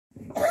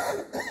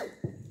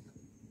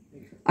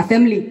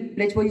Assembly,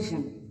 pledge position.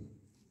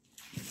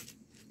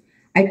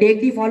 I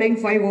take the following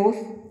 5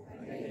 oaths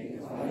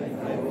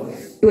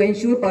to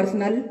ensure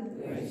personal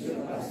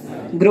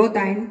growth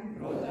and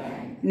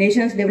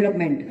nation's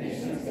development.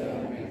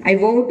 I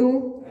vow to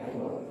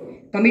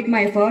commit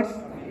my efforts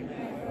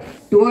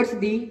towards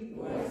the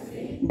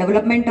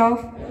development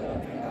of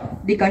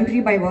the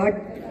country by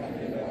word,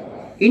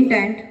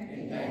 intent,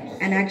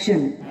 and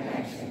action.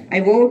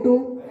 I vow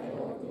to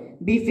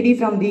be free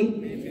from the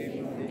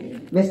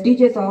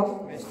vestiges of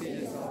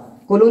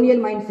colonial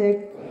mindset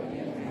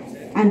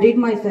and rid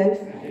myself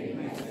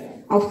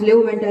of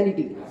slave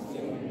mentality.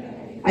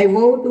 I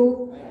vow to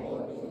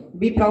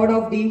be proud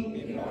of the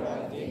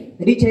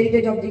rich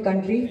heritage of the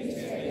country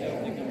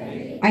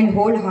and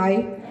hold high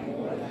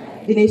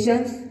the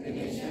nation's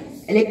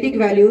electric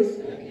values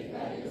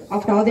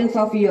of thousands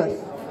of years.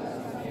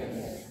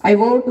 I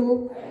vow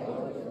to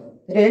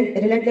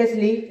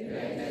relentlessly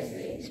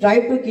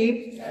strive to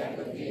keep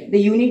the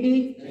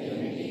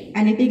unity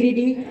and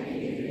integrity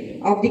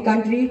of the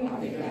country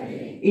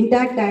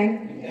intact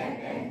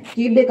and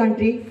keep the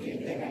country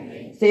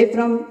safe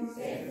from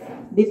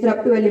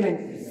disruptive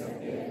elements.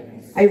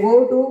 I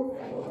vow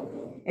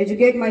to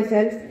educate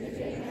myself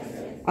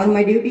on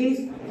my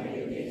duties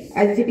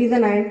as a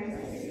citizen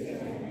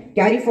and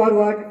carry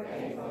forward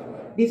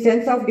the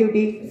sense of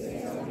duty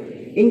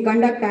in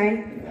conduct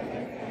and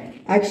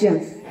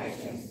actions.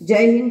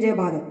 Jai Hind, Jai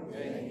Bharat.